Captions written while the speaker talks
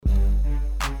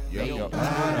You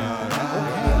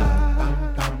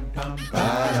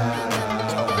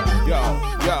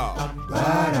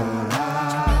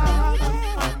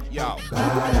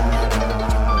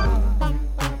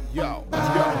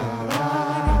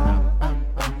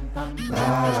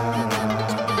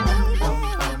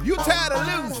tired of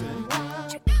losing?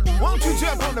 Won't you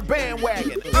jump on the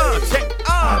bandwagon?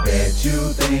 I bet you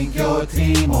think your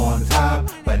team on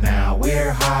top, but now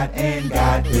we're hot and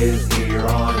got this here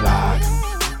on lock.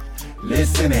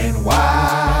 Listen and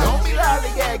watch. Don't be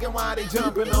lollygagging while they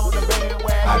jumping on the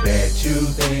bandwagon. I bet you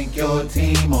think your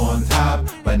team on top,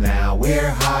 but now we're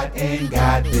hot and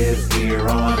got this here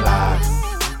on lock.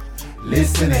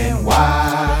 Listen and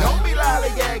watch. Don't be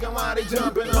lollygagging while they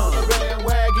jumping on the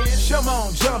bandwagon. Come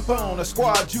on, jump on a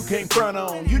squad you can't front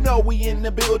on. You know we in the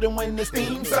building when this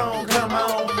theme song come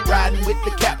on. Riding with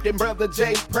the captain, brother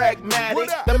J, pragmatic,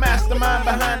 the mastermind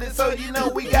behind it, so you know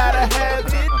we gotta have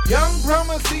it. Young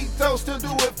Promosito still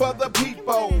do it for the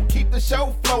people. Keep the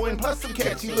show flowing, plus some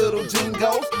catchy little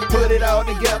jingles. Put it all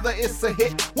together, it's a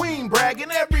hit. We ain't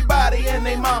bragging, everybody and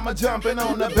they mama jumping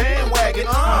on the bandwagon.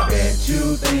 I bet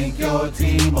you think your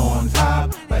team on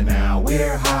top, but now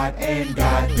we're hot and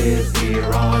got this here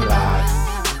on lock.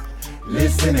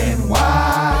 Listen and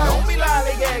watch. Don't be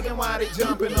lollygagging while they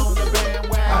jumping on the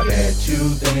bandwagon. I bet you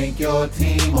think your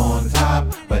team on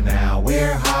top, but now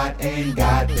we're hot and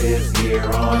got this here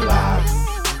on lock.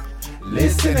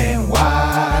 Listen and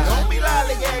watch. Don't be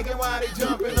lollygagging while they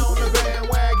jumping on the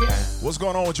bandwagon. What's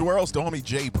going on with your world? It's the homie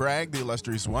J Prag, the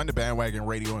illustrious one, the bandwagon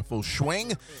radio in full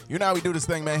swing. You know how we do this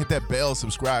thing, man. Hit that bell,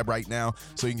 subscribe right now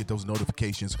so you can get those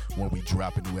notifications when we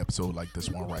drop a new episode like this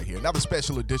one right here. Another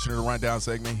special edition of the Rundown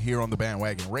segment here on the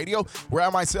bandwagon radio, where I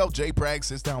myself, J Prag,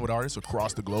 sits down with artists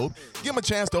across the globe, give them a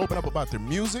chance to open up about their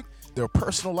music, their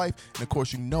personal life, and of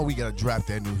course, you know we got to drop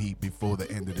that new heat before the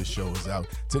end of the show is out.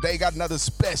 Today, got another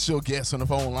special guest on the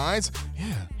phone lines.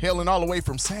 Yeah, hailing all the way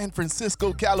from San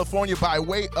Francisco, California by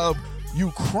way of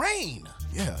Ukraine.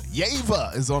 Yeah,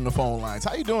 Yevae is on the phone lines.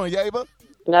 How you doing, Yevae?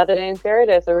 Another day in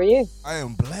paradise. How are you? I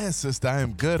am blessed, sister. I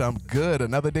am good. I'm good.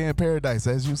 Another day in paradise,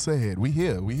 as you said. We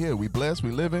here. We blessed.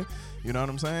 We living. You know what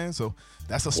I'm saying? So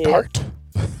that's a start.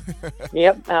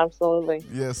 Yep, absolutely.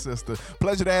 Yes, sister.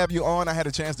 Pleasure to have you on. I had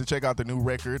a chance to check out the new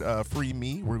record, Free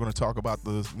Me. We're going to talk about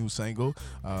the new single.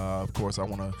 Of course, I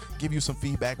want to give you some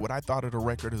feedback, what I thought of the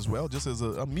record as well, just as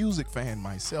a music fan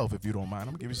myself, if you don't mind. I'm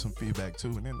going to give you some feedback, too,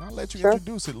 and then I'll let you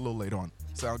introduce it a little later on.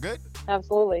 Sound good?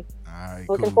 Absolutely. All right,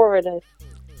 Looking forward to it.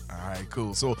 All right,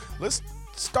 cool. So let's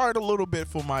start a little bit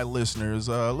for my listeners.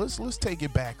 Let's take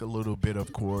it back a little bit,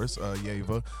 of course,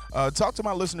 Yevae. Talk to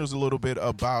my listeners a little bit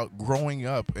about growing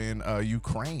up in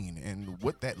Ukraine and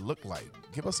what that looked like.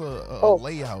 Give us a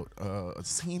layout, a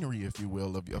scenery, if you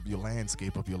will, of your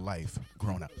landscape of your life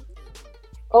growing up.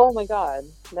 Oh my God,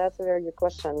 that's a very good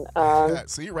question.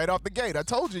 See, right off the gate, I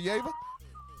told you, Yevae.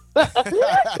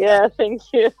 Yeah, thank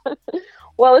you.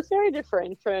 Well, it's very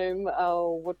different from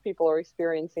what people are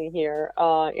experiencing here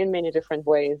in many different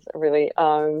ways, really.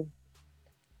 I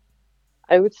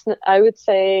would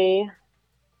say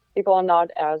people are not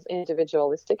as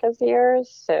individualistic as here.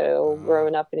 So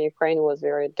growing up in Ukraine was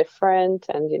very different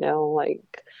and,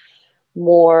 like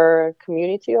more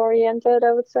community oriented,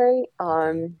 I would say.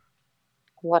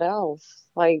 What else?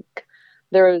 Like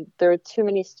there are too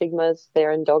many stigmas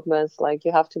there and dogmas. Like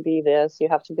you have to be this, you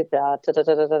have to be that, da da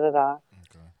da da da da da.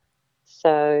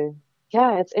 So,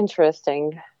 yeah, it's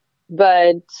interesting.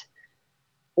 But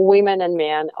women and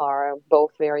men are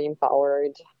both very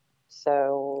empowered.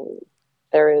 So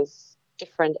there is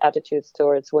different attitudes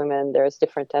towards women. There's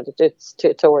different attitudes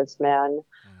towards men.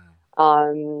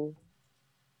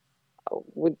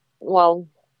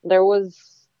 There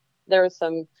were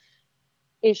some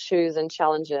issues and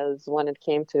challenges when it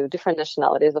came to different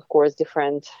nationalities, of course,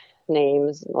 different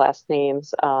names, last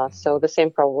names. So the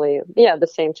same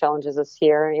challenges as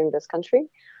here in this country.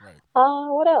 Right.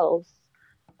 What else?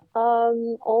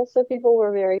 Also, people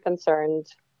were very concerned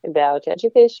about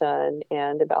education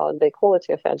and about the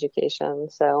quality of education.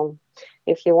 So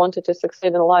if you wanted to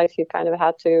succeed in life, you kind of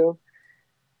had to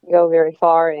go very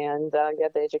far and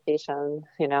get the education,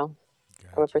 of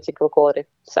a particular quality.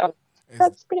 So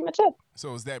that's pretty much it.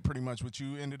 So is that pretty much what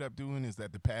you ended up doing? Is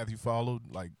that the path you followed,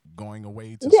 like going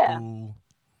away to school?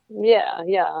 Yeah.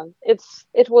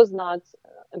 It was not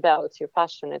about your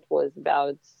passion. It was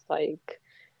about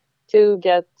to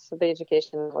get the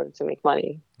education in order to make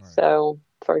money. Right. So,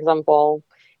 for example,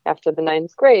 after the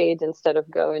 9th grade, instead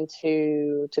of going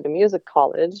to the music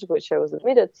college, which I was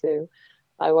admitted to,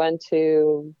 I went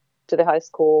to the high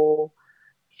school,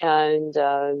 and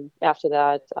after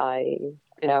that, I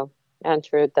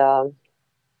entered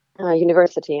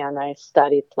university, and I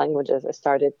studied languages. I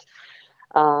started,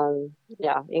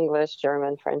 English,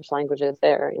 German, French languages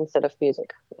there instead of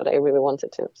music, what I really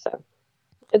wanted to. So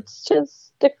it's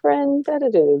just different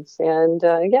attitudes. And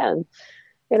again,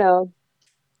 you know,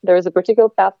 there is a particular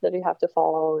path that you have to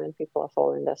follow, and people are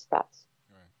following those paths.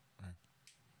 Right. Right.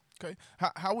 Okay.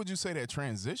 How would you say that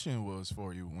transition was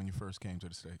for you when you first came to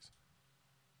the States?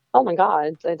 Oh my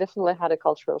God, I definitely had a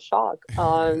cultural shock.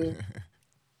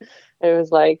 It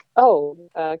was like, oh,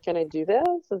 can I do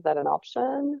this? Is that an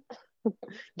option?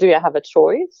 Do I have a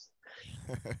choice?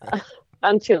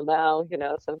 Until now,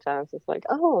 sometimes it's like,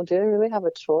 oh, do I really have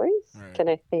a choice? Right. Can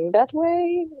I think that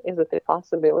way? Is it a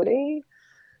possibility?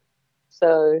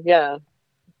 So yeah,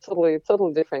 totally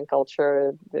different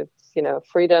culture. It's,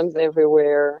 freedoms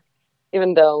everywhere.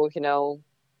 Even though,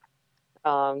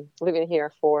 living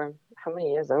here for how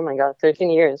many years? Oh my God,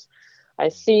 13 years. I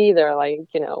see they're like,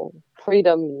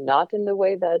 freedom not in the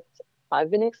way that I've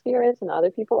been experiencing and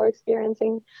other people are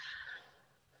experiencing.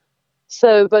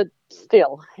 So, but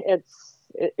still,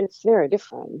 it's very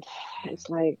different. It's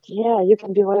like, yeah, you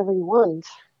can do whatever you want,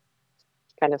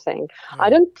 kind of thing. I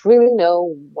Yeah. don't really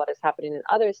know what is happening in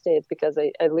other states because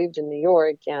I lived in New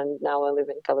York and now I live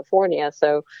in California.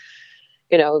 So,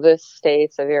 the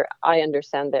states are very, I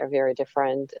understand they're very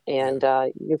different, Yeah.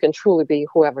 and you can truly be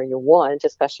whoever you want,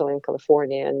 especially in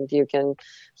California, and you can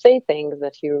say things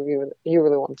that you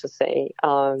really want to say.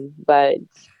 But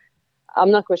I'm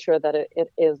not quite sure that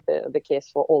it is the case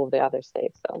for all of the other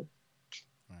states. So,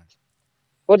 Right.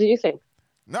 what do you think?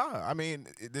 No, I mean,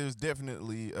 there's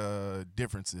definitely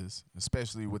differences,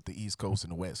 especially with the East Coast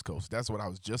and the West Coast. That's what I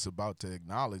was just about to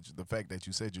acknowledge, the fact that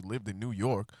you said you lived in New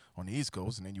York on the East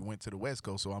Coast and then you went to the West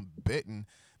Coast. So I'm betting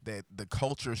that the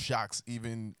culture shocks,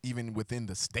 even within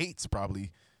the states,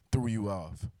 probably threw you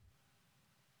off.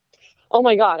 Oh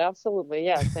my God, absolutely,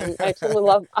 yes, and I totally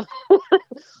love,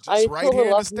 Just I right totally here in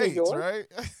the love New states, York. right?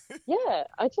 Yeah,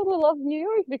 I totally love New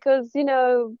York because,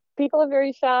 people are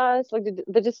very fast. Like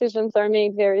the decisions are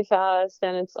made very fast,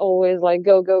 and it's always like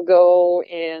go, go, go.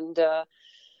 And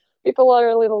people are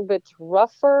a little bit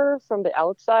rougher from the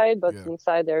outside, but Yeah.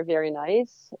 inside they're very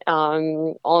nice.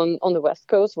 On the West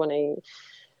Coast, when I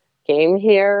came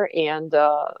here, and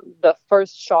the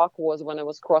first shock was when I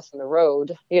was crossing the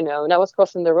road, and I was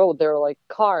crossing the road, there were like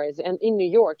cars, and in New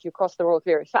York you cross the road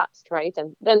very fast, right?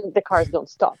 And then the cars don't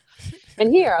stop.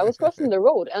 And here I was crossing the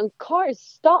road and cars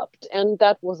stopped, and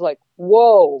that was like,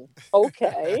 whoa,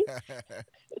 okay.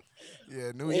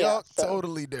 Yeah, New Yeah, York, so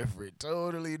totally different.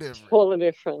 Totally different. totally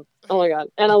different. Oh my God.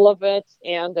 And I love it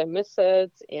and I miss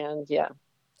it. And yeah.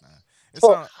 It's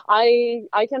So on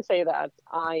I can say that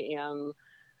I am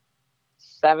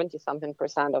 70 something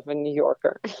percent of a New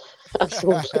Yorker.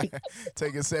 Absolutely.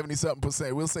 taking 70 something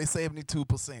percent. We'll say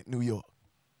 72% New York.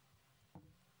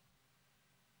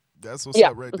 That's what's Yeah.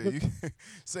 up right there. You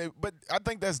say, but I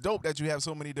think that's dope that you have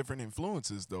so many different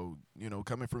influences, though.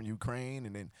 Coming from Ukraine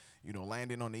and then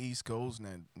landing on the East Coast and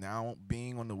then now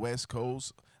being on the West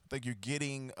Coast. I think you're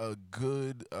getting a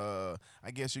good,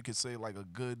 I guess you could say like a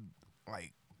good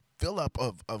like fill up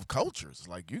of cultures.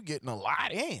 Like you're getting a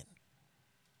lot in.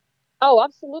 Oh,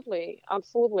 absolutely.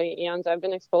 Absolutely. And I've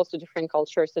been exposed to different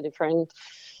cultures, to different,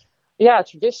 yeah,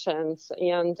 traditions.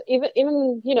 And even,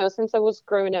 since I was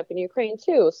growing up in Ukraine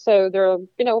too. So there are,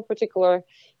 a particular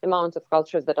amount of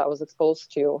cultures that I was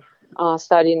exposed to,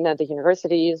 studying at the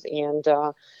universities. And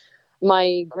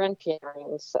my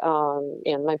grandparents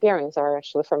and my parents are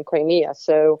actually from Crimea.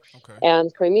 So, Okay.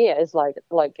 and Crimea is like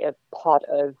a pot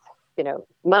of,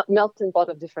 melting pot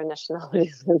of different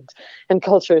nationalities and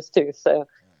cultures too. So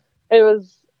it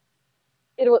was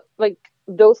it was like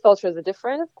those cultures are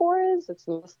different, of course. It's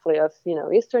mostly of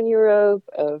Eastern Europe,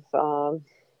 of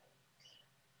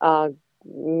uh,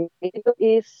 Middle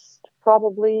East,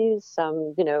 probably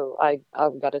some. I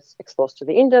got exposed to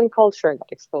the Indian culture. I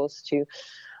got exposed to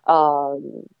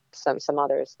some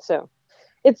others. So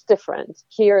it's different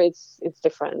here. It's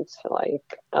different.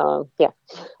 Like yeah,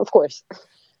 of course.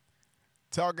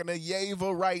 Talking to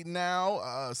Yevae right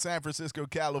now, San Francisco,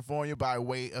 California, by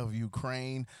way of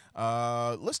Ukraine.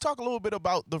 Let's talk a little bit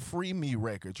about the Free Me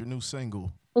record, your new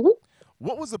single. Mhm.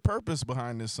 What was the purpose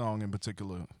behind this song in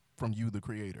particular from you, the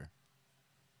creator?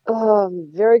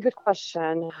 Very good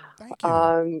question. Thank you.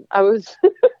 I was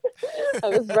I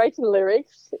was writing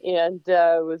lyrics and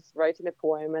was writing a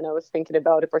poem, and I was thinking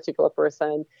about a particular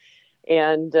person,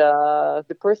 and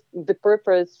the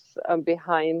purpose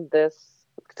behind this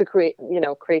to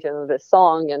creating this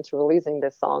song and to releasing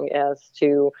this song is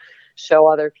to show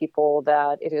other people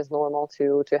that it is normal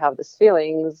to have these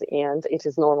feelings, and it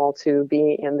is normal to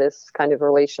be in this kind of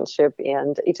relationship,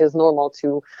 and it is normal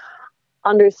to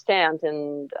understand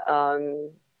and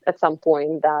at some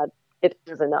point that it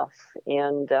is enough.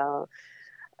 And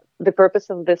the purpose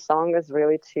of this song is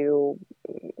really to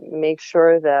make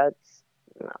sure that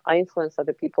I influence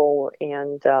other people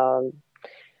and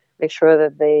make sure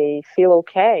that they feel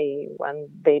okay when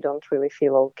they don't really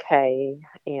feel okay,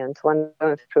 and when they're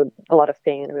going through a lot of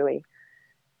pain, really.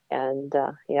 And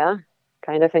yeah,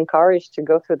 kind of encouraged to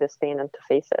go through this pain and to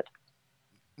face it.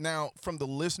 Now, from the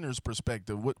listener's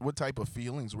perspective, what type of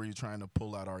feelings were you trying to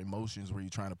pull out, or emotions were you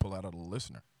trying to pull out of the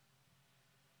listener?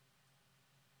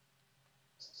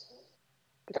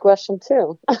 Good question,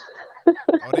 too.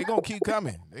 Oh, they gonna keep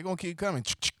coming. They gonna keep coming.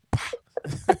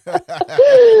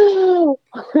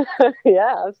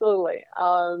 Yeah, absolutely.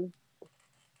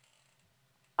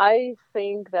 I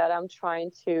think that I'm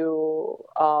trying to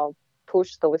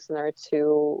push the listener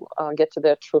to get to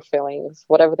their true feelings,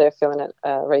 whatever they're feeling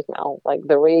right now, like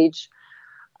the rage,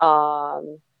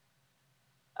 um,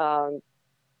 um,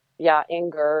 yeah,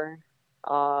 anger,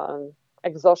 um,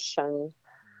 exhaustion,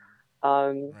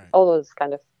 Right. all those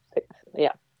kind of,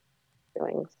 yeah,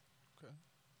 feelings Okay.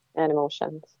 and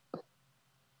emotions.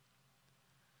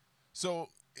 So,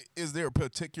 is there a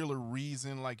particular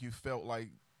reason, like you felt like,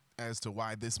 as to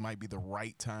why this might be the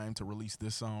right time to release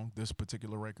this song, this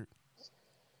particular record?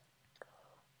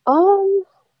 Um,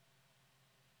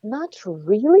 Not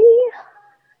really.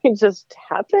 It just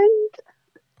happened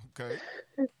Okay.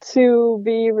 to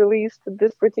be released at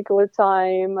this particular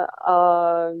time.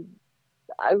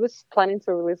 I was planning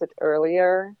to release it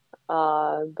earlier,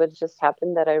 but it just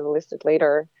happened that I released it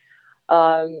later.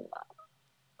 Um,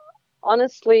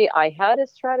 Honestly, I had a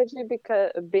strategy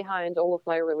because behind all of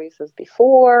my releases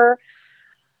before.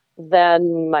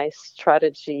 Then my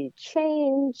strategy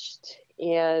changed,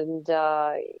 and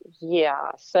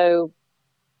yeah, so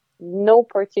no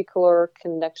particular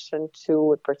connection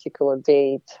to a particular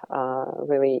date,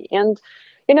 really. And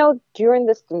during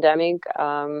this pandemic,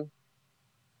 I've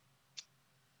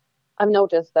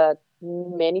noticed that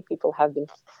many people have been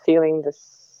feeling the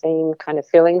same kind of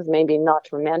feelings, maybe not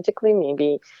romantically,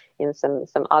 maybe in some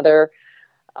other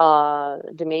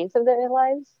domains of their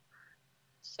lives.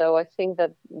 So I think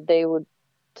that they would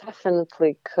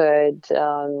definitely could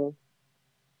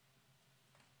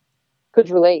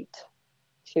relate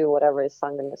to whatever is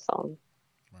sung in the song.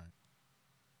 Right.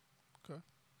 Okay.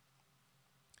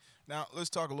 Now let's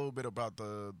talk a little bit about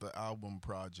the album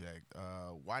project.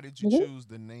 Why did you Mhm. choose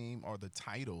the name or the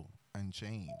title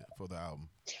Unchained for the album?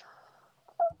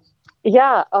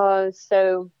 Yeah,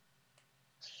 so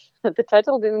the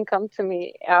title didn't come to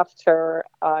me after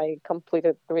I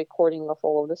completed the recording of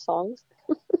all of the songs.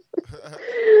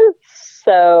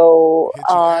 So Hit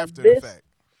you after the this, fact.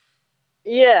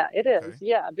 yeah, it is. Okay.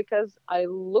 Yeah, because I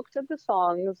looked at the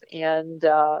songs, and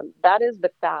that is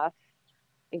the path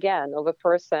again of a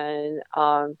person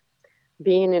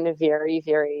being in a very,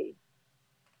 very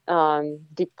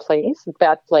deep place,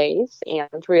 bad place,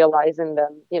 and realizing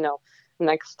that,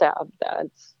 next step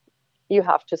that you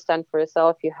have to stand for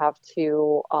yourself. You have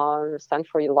to stand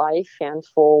for your life and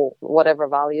for whatever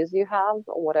values you have,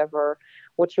 whatever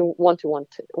what you want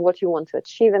to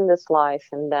achieve in this life.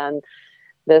 And then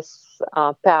this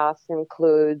path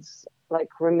includes like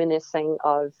reminiscing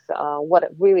of what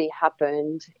really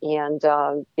happened, and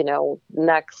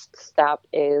next step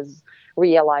is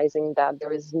realizing that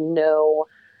there is no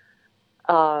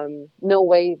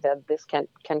way that this can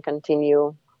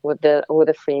continue with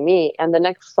the free me. And the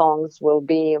next songs will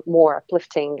be more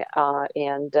uplifting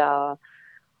and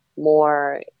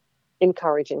more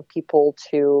encouraging people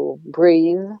to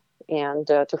breathe and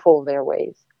to follow their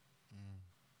ways, Mm.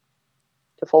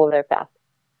 to follow their path.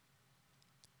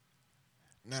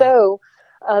 Now, So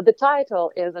the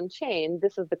title is Unchained.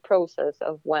 This is the process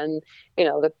of when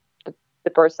the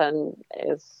person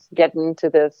is getting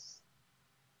into this,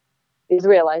 is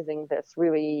realizing this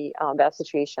really bad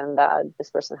situation that this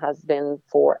person has been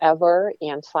forever,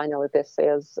 and finally this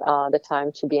is the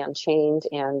time to be unchained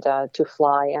and to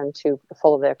fly and to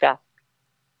follow their path.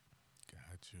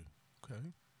 got you. Okay.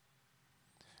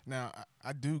 Now,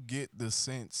 I do get the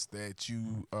sense that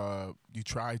you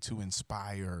try to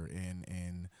inspire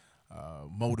and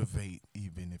motivate,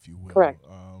 even if you will. Correct.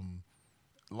 A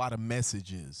lot of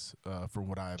messages from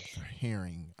what I'm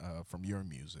hearing from your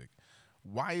music.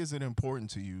 Why is it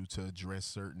important to you to address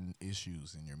certain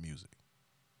issues in your music?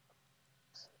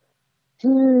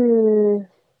 Hmm.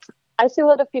 I see a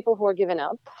lot of people who are giving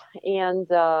up,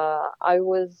 and I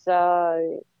was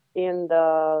in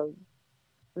the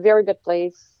very good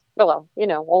place. Well,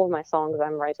 all of my songs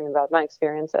I'm writing about my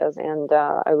experiences, and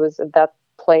I was at that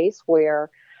place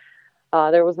where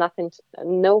There was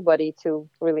nobody to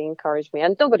really encourage me,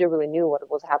 and nobody really knew what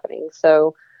was happening.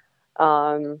 So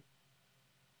um,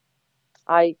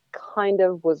 I kind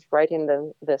of was writing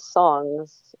the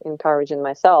songs, encouraging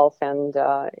myself, and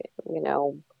you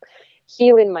know,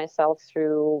 healing myself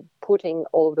through putting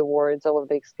all of the words, all of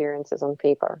the experiences on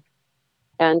paper.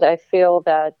 And I feel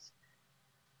that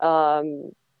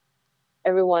um,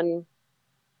 everyone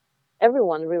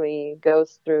everyone really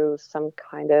goes through some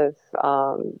kind of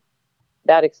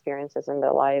bad experiences in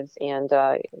their lives, and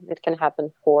it can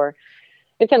happen for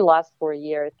it can last for a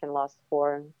year, it can last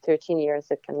for 13 years,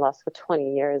 it can last for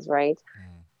 20 years, right?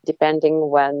 Mm,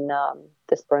 Depending when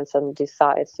this person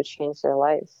decides to change their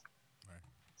lives. right.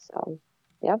 So,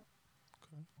 yeah.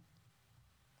 Okay.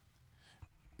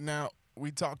 Now, we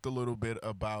talked a little bit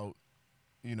about,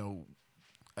 you know,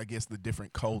 I guess the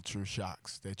different culture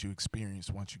shocks that you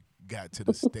experienced once you got to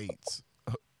the States.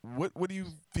 What do you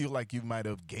feel like you might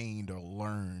have gained or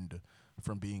learned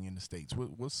from being in the States?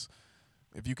 What's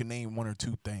if you can name one or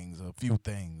two things, a few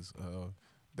things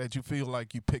that you feel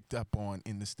like you picked up on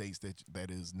in the States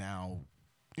that is now,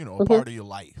 a Hmm. part of your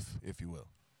life, if you will.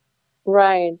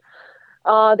 Right.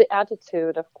 The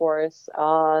attitude, of course,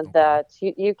 Okay. that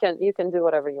you can do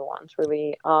whatever you want,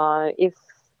 really. If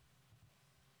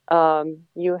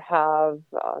you have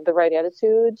the right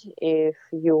attitude, if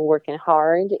you're working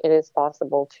hard, it is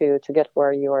possible to get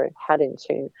where you're heading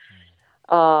to.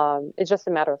 It's just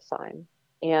a matter of time.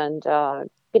 And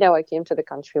I came to the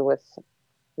country with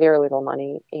very little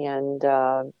money,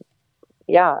 and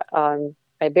yeah,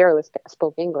 I barely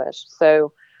spoke English,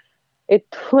 so it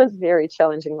was very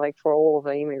challenging, like for all of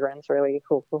the immigrants really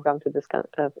who come to this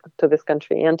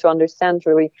country, and to understand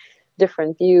really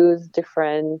different views,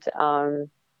 different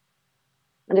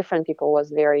people was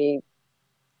very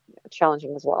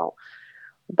challenging as well.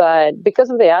 But because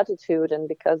of the attitude and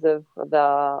because of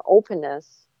the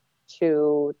openness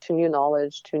to new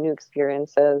knowledge, to new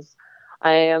experiences,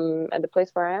 I am at the place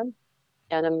where I am,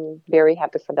 and I'm very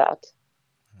happy for that.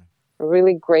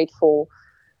 Really grateful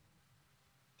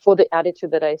for the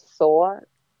attitude that I saw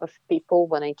of people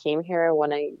when I came here,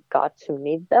 when I got to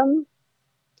meet them.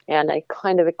 And I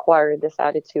kind of acquired this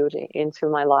attitude into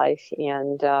my life,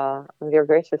 and I'm very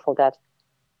grateful for that.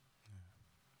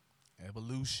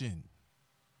 Evolution.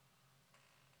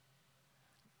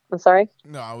 I'm sorry?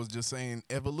 No, I was just saying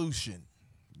evolution,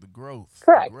 the growth, the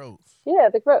Correct. growth. Yeah,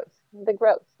 the growth. The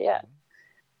growth, yeah.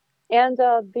 And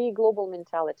the global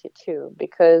mentality too,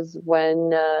 because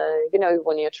when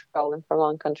you're traveling from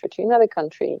one country to another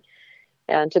country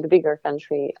and to the bigger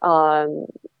country,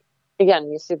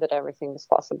 again, you see that everything is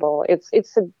possible.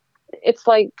 It's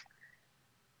like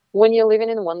when you're living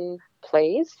in one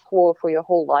place for your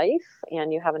whole life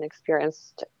and you haven't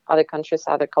experienced other countries,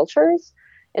 other cultures,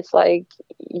 it's like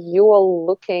you are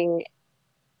looking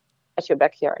at your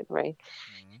backyard, right?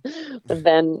 But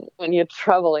then when you're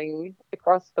traveling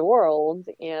across the world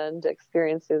and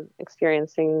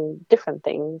experiencing different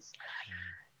things,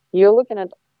 you're looking at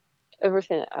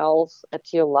everything else,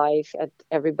 at your life, at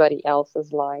everybody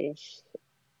else's life.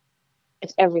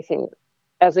 It's everything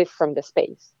as if from the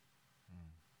space,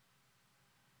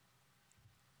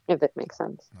 if that makes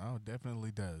sense. No,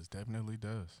 definitely does. Definitely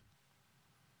does.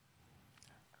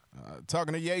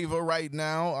 Talking to Yeva right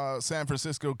now, San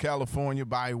Francisco, California,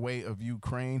 by way of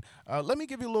Ukraine. Let me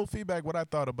give you a little feedback what I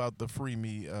thought about the Free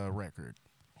Me record.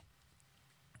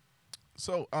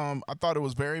 So I thought it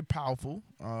was very powerful.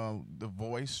 The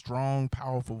voice, strong,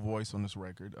 powerful voice on this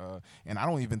record. And I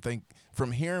don't even think,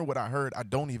 from hearing what I heard, I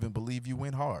don't even believe you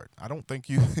went hard. I don't think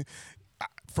you,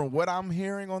 from what I'm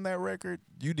hearing on that record,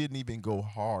 you didn't even go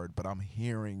hard, but I'm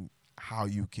hearing how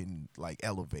you can like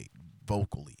elevate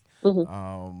vocally. Hmm.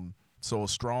 Um, so a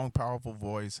strong, powerful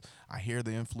voice. I hear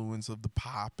the influence of the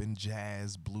pop and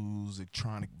jazz, blues,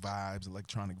 electronic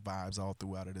vibes all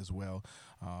throughout it as well.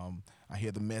 I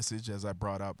hear the message, as I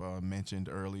brought up, mentioned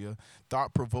earlier.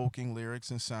 Thought-provoking lyrics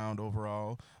and sound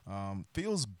overall.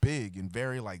 Feels big and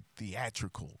very like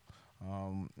theatrical.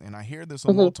 And I hear this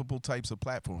on Hmm. multiple types of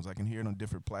platforms. I can hear it on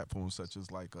different platforms, such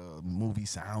as like movie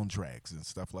soundtracks and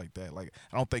stuff like that. Like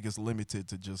I don't think it's limited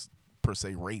to just per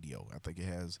se radio. I think it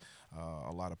has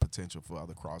a lot of potential for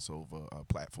other crossover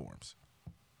platforms.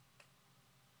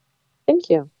 Thank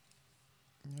you.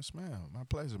 Yes, ma'am. My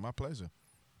pleasure. My pleasure.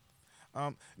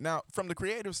 Now, from the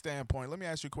creative standpoint, let me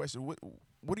ask you a question.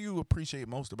 What do you appreciate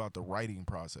most about the writing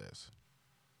process?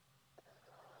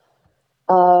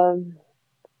 Um,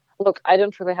 Look, I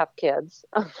don't really have kids,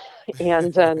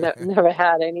 and never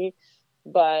had any,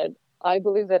 but I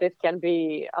believe that it can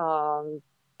be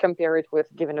compared with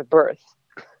giving a birth.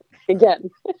 Okay. Again,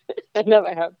 I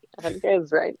never have had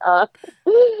kids, right?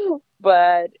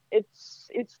 but it's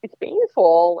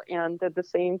painful, and at the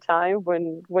same time,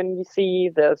 when you see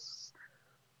this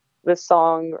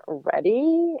song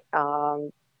ready,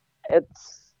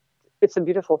 it's a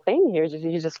beautiful thing.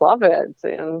 You just love it,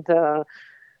 and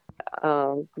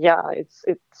yeah,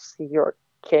 it's your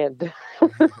kid.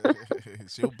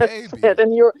 It's your That's baby. it.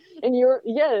 And you're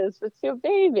yes, it's your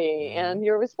baby, Mm-hmm. and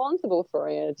you're responsible for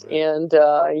it, Right. and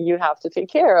you have to take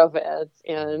care of it,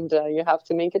 and you have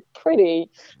to make it pretty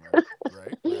Right.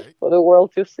 Right. Right. for the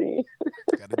world to see.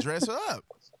 Got to dress her up.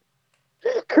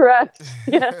 Correct.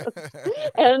 Yes,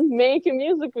 and make a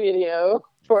music video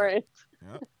for Right. it,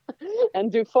 Yep.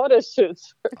 and do photo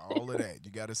shoots. All of that.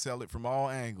 You got to sell it from all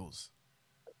angles.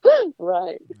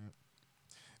 Right.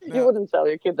 You Now, wouldn't tell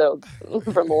your kid that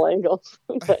from all angles,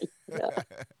 but yeah,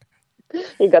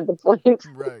 you got the point.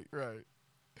 right. Right.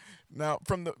 Now,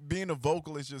 from the being a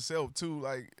vocalist yourself too,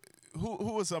 like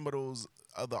who are some of those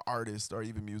other artists or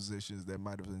even musicians that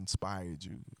might have inspired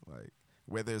you? Like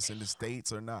whether it's in the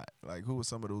States or not. Like who are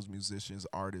some of those musicians,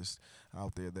 artists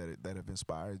out there that have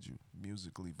inspired you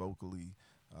musically, vocally,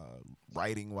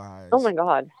 writing Oh wise? my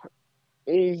God.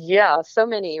 Yeah, so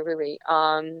many really.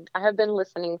 I have been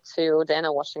listening to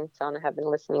Diana Washington. I have been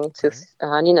listening to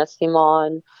Okay. Nina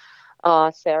Simone,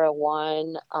 Sarah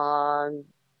Vaughan.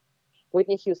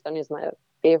 Whitney Houston is my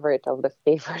favorite of the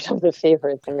favorite of the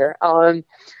favorite Okay. singer.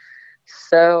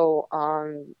 So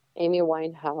Amy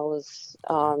Winehouse.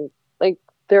 Okay. Like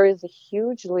there is a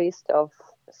huge list of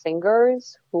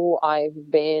singers who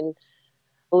I've been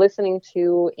listening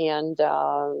to and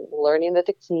learning the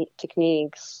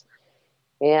techniques,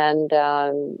 and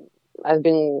I've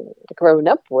been grown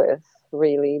up with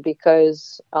really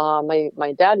because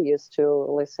my dad used to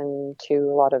listen to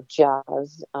a lot of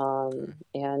jazz Okay.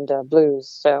 and blues,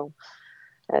 so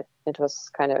it was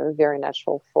kind of very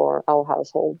natural for our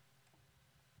household.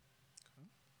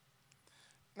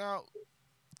 Now,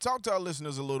 talk to our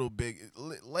listeners a little bit.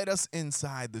 Let us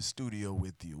inside the studio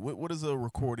with you. What does a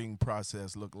recording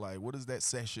process look like? What does that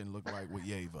session look like with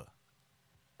Yeva?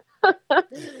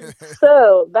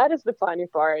 So that is the funny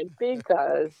part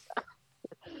because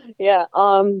yeah,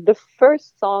 the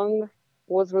first song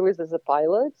was released as a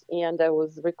pilot, and I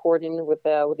was recording with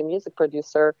the music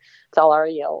producer Tal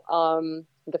Ariel.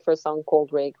 The first song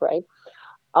called Rake, right?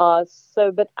 But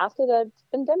after that,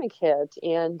 pandemic hit,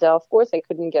 and of course, I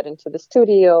couldn't get into the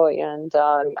studio, and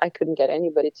I couldn't get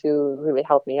anybody to really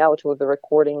help me out with the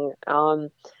recording.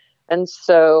 And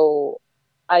so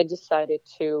I decided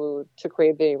to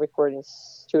create the recording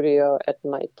studio at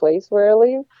my place where I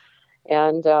live,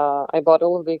 and I bought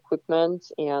all of the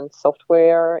equipment and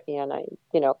software, and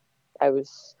I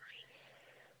was,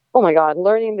 oh my God,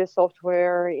 learning the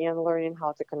software and learning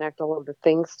how to connect all of the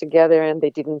things together, and they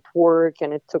didn't work,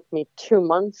 and it took me 2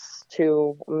 months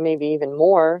to maybe even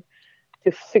more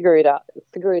to figure it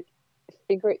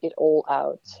all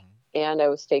out. Mhm. And I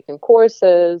was taking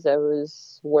courses, I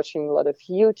was watching a lot of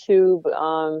YouTube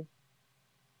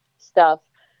stuff.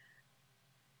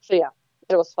 So yeah,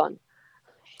 it was fun.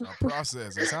 A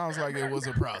process. It sounds like it was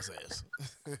a process.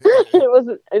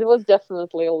 It was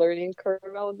definitely a learning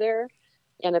curve out there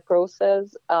and a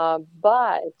process.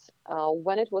 But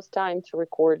when it was time to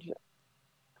record,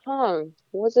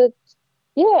 was it?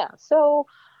 Yeah. So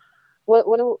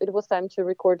when it was time to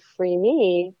record Free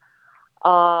Me,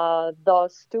 the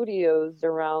studios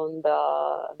around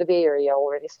the Bay Area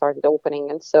already started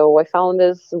opening, and so I found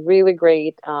this really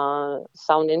great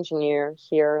sound engineer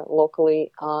here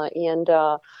locally, and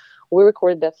we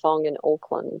recorded that song in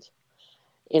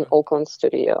Okay. Oakland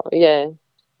studio. Yeah,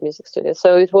 music studio.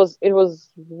 So it was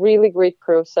really great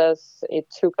process. It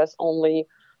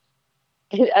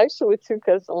actually took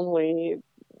us only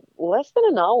less than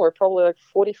an hour, probably like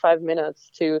 45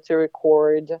 minutes to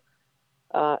record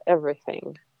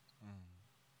everything. Mm.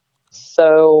 Okay.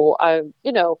 So I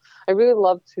really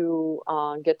love to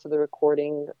get to the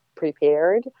recording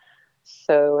prepared.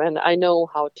 So, and I know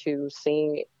how to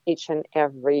sing each and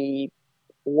every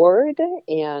word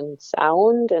and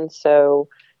sound, and so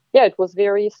yeah, it was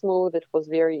very smooth. It was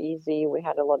very easy. We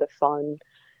had a lot of fun,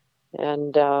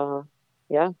 and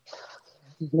yeah,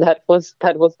 that was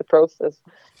the process.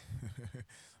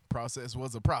 Process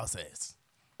was a process.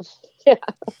 Yeah.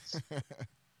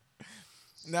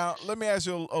 Now, let me ask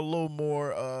you a little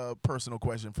more personal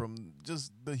question from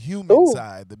just the human Oh,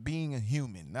 side, the being a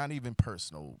human, not even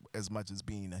personal as much as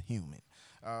being a human.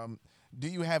 Um, do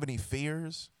you have any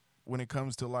fears when it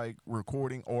comes to like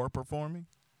recording or performing?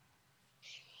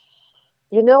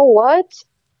 you know what?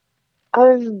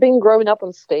 I've been growing up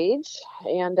on stage,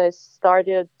 and I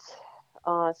started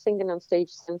singing on stage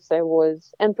since I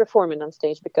was, and performing on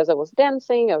stage because I was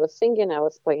dancing, I was singing, I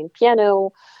was playing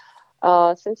piano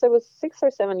since I was 6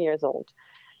 or 7 years old.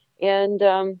 And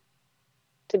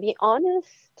to be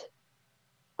honest,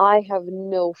 I have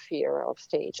no fear of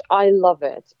stage. I love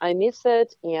it. I miss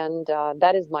it, and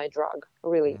that is my drug,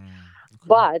 really. Okay.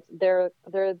 But there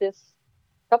are this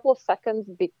couple of seconds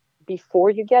before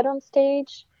you get on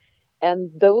stage,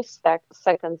 and those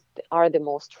seconds are the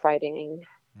most frightening.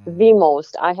 The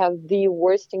most. I have the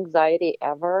worst anxiety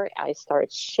ever. I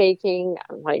start shaking.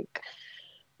 I'm like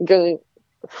going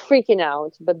freaking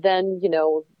out. But then,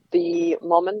 the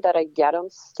moment that I get on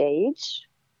stage,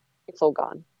 it's all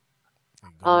gone. They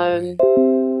go away. Um,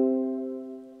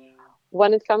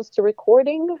 when it comes to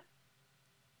recording,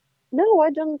 no,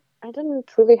 I don't. I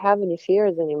don't really have any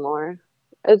fears anymore.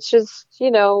 It's just,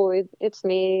 it's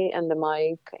me and the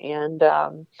mic and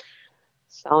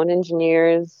sound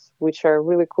engineers, which are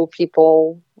really cool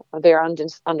people. They're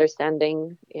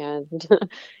understanding, and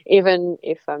even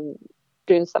if I'm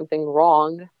doing something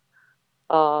wrong,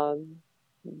 um,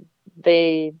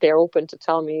 they're open to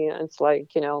tell me. And it's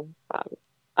like,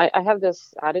 I have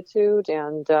this attitude,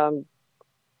 and I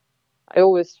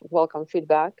always welcome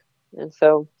feedback. And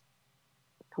so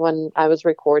when I was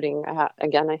recording, I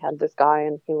had this guy,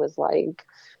 and he was like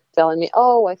telling me,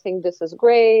 "Oh, I think this is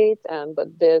great, and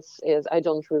but this is I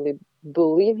don't really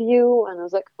believe you." And I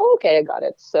was like, oh, "Okay, I got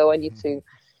it. So I need to,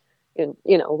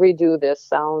 redo this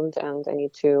sound, and I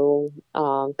need to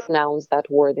pronounce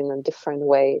that word in a different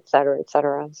way, etc.,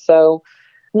 etc." So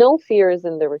no fears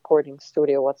in the recording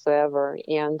studio whatsoever,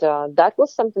 and that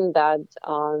was something that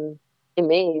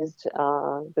amazed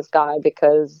this guy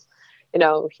because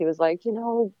he was like,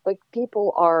 like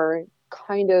people are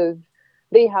kind of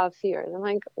they have fears. I'm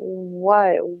like,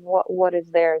 what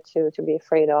is there to be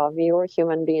afraid of? You're a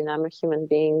human being, I'm a human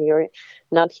being. You're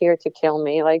not here to kill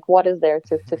me. Like, what is there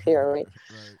to fear, right?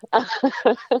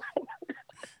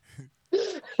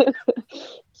 Right.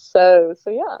 So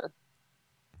yeah,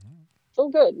 so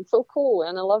good. It's so cool,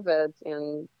 and I love it,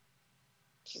 and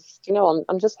just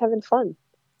I'm just having fun.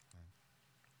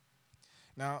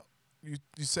 Now, you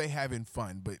say having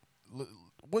fun, but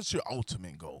what's your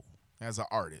ultimate goal as an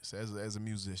artist, as a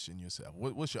musician yourself?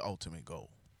 What's your ultimate goal?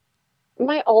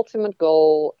 My ultimate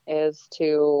goal is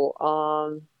to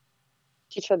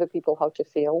teach other people how to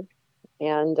feel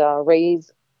and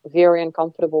raise very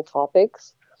uncomfortable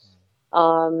topics.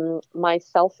 My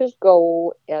selfish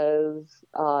goal is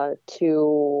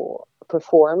to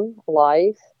perform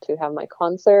live, to have my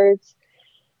concerts,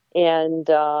 and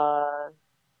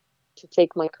to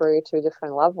take my career to a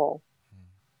different level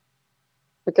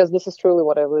because this is truly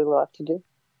what I really love to do.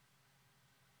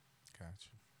 Gotcha.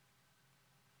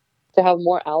 To have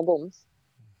more albums.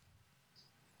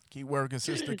 Keep working,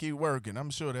 sister. Keep working. I'm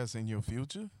sure that's in your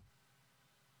future.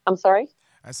 I'm sorry?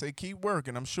 I say keep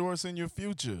working. I'm sure it's in your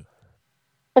future.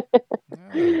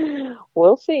 Yeah.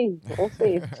 We'll see. We'll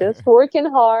see. Just working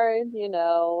hard, and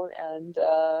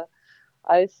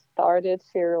I started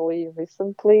fairly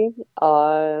recently.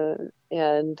 And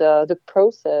the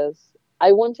process,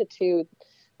 I wanted to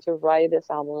write this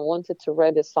album. I wanted to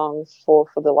write the songs for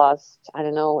the last, I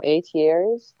don't know, 8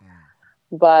 years.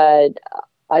 But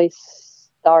I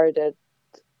started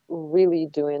really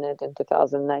doing it in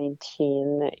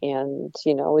 2019, and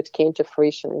it came to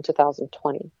fruition in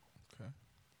 2020. Okay.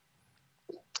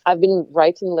 I've been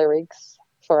writing lyrics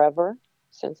forever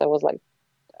since I was like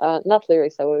not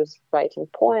lyrics, I was writing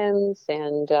poems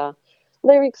and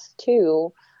lyrics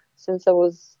too since I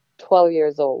was 12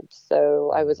 years old.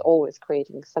 So I was always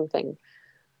creating something.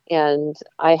 And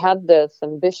I had this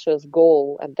ambitious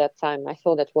goal at that time. I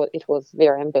thought that it was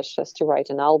very ambitious to write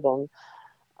an album.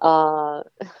 Uh,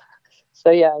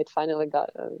 so yeah, it finally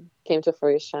came to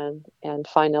fruition, and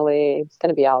finally it's going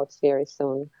to be out very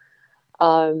soon.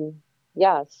 Um,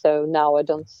 yeah, so now I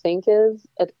don't think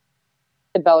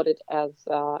about it as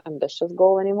ambitious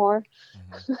goal anymore.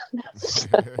 So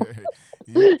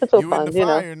you it's so you in the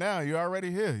fun. fire now. You're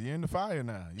already here. You're in the fire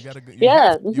now. You gotta.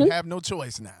 Yeah. You have no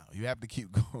choice now. You have to keep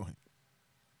going.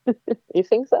 You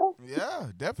think so? Yeah,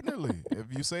 definitely.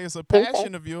 If you say it's a Okay.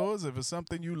 passion of yours, if it's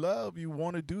something you love, you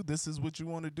want to do, this is what you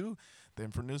want to do,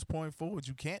 then from this point forward,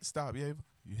 you can't stop, Yevae.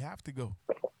 You have to go.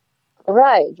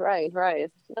 Right, right,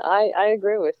 right. I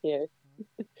agree with you.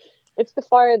 It's the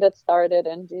fire that started,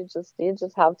 and you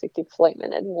just have to keep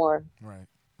flaming it more. Right,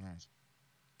 right.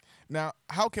 Now,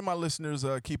 how can my listeners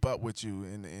keep up with you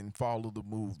and follow the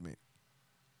movement?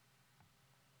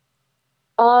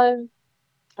 Um,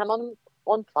 I'm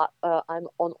I'm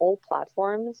on all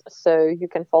platforms, so you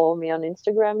can follow me on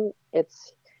Instagram.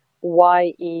 It's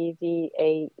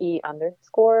YEVAE_.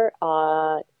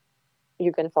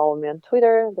 You can follow me on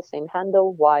Twitter, the same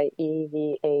handle,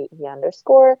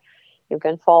 YEVAE_. You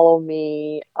can follow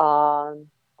me on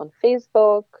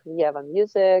Facebook, Yevae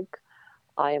Music.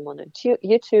 I am on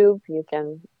YouTube. You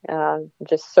can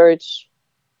just search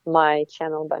my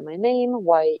channel by my name,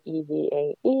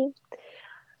 YEVAE.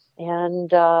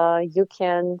 And you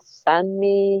can send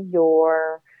me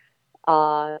your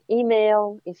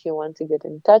email if you want to get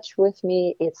in touch with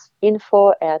me. It's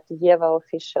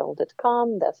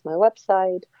info@yevaofficial.com. That's my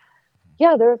website.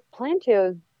 Yeah, there are plenty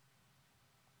of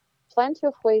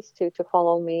ways to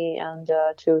follow me and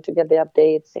to get the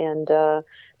updates and to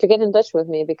get in touch with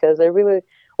me, because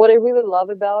what I really love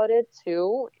about it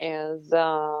too is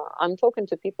I'm talking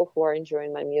to people who are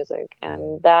enjoying my music,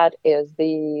 and that is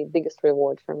the biggest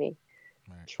reward for me.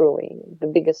 Right. Truly the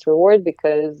biggest reward,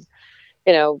 because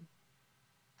it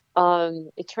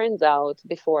turns out,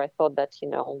 before I thought that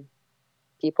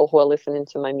people who are listening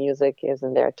to my music is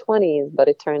in their 20s, but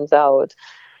it turns out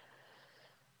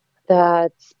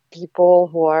that people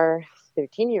who are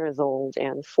 13 years old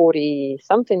and 40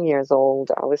 something years old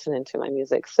are listening to my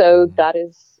music. So that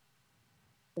is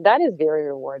very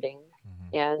rewarding.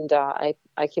 And I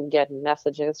keep getting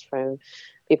messages from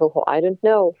people who I don't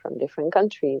know from different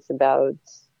countries about,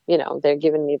 they're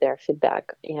giving me their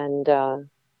feedback, and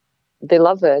they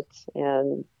love it.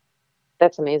 And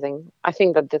that's amazing. I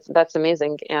think that that's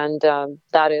amazing. And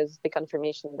that is the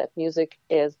confirmation that music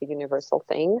is the universal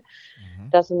thing.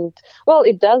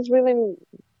 It does really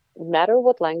matter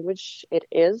what language it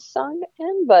is sung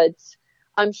in, but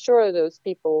I'm sure those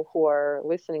people who are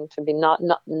listening to me, not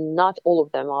all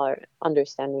of them are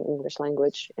understanding English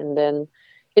language. And then,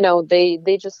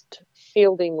 they just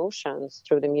feel the emotions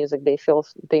through the music. They feel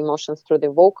the emotions through the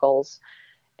vocals.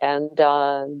 And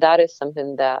that is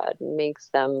something that makes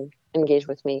them engage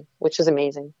with me, which is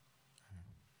amazing.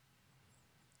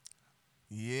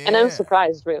 Yeah. And I'm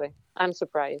surprised, really. I'm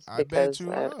surprised. I bet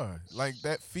you are. Like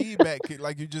that feedback,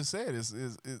 like you just said,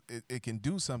 it can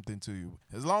do something to you.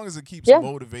 As long as it keeps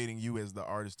motivating you as the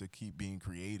artist to keep being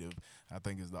creative, I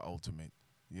think is the ultimate,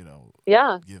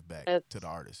 give back to the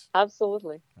artist.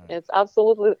 Absolutely. Right. It's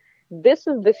absolutely, this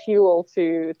is the fuel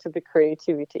to the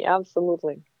creativity.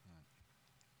 Absolutely.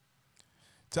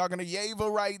 Talking to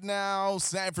Yevae right now,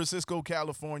 San Francisco,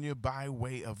 California, by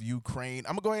way of Ukraine.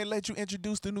 I'm going to go ahead and let you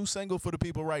introduce the new single for the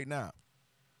people right now.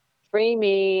 Free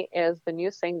Me is the new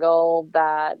single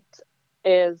that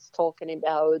is talking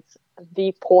about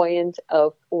the point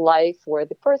of life where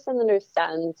the person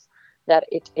understands that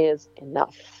it is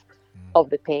enough of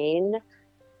the pain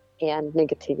and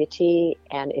negativity,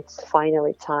 and it's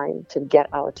finally time to get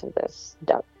out of this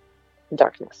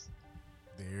darkness.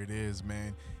 There it is,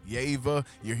 man. Yevae,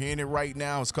 you're hearing it right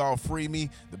now. It's called Free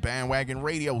Me, the Bandwagon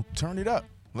Radio. Turn it up.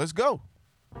 Let's go.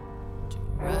 To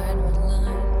ride one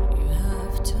line, you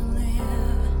have to live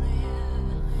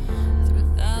through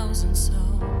 1,000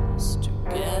 souls. To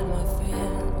get my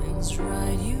feelings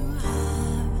right, you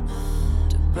have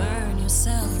to burn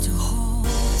yourself to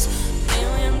holes.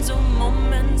 Millions of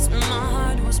moments when my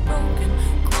heart was broken,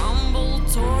 crumbled,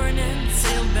 torn, and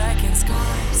sealed back in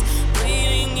scars.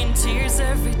 Bleeding in tears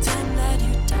every time that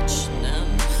you touch them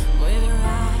with your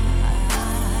eyes.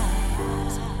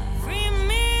 Free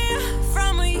me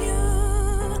from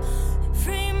you,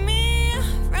 free me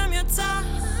from your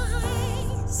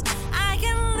ties. I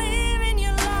can live in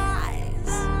your lies,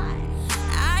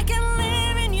 I can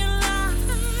live in your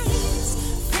lies.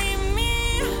 Free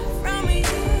me from you,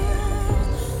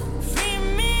 free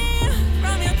me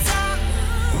from your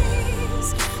ties.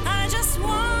 I just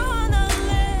wanna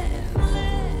live,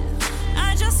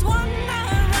 I just wanna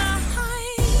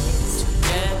rise. To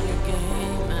get your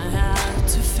game, I had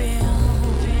to feel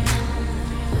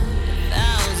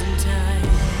 1,000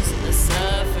 times. I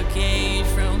suffocate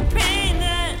from pain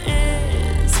that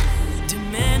is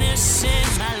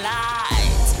diminishing my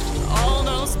light. All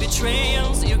those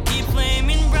betrayals you keep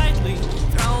flaming brightly,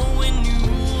 throwing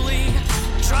newly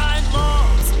tried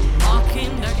logs,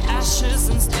 mocking dark ashes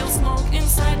and still smoke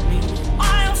inside me,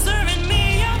 while serving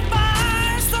me a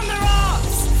fire from the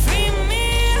rocks. Free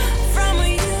me from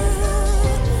you,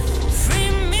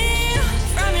 free me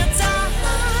from your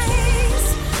ties.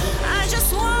 I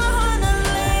just wanna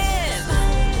live,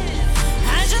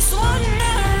 I just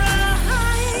wanna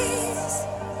rise.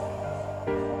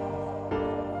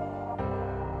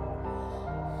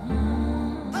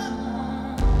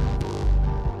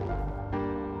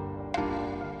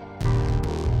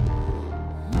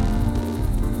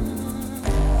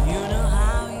 You know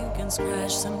how you can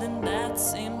scratch something that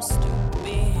seems to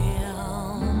be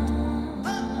healed.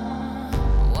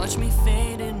 What watch me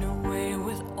fading away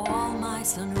with all my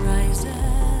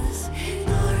sunrises.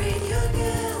 Ignoring your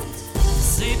guilt.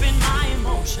 Sleep in my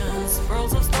emotions,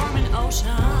 pearls of storm and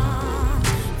ocean.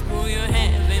 Through your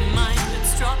hair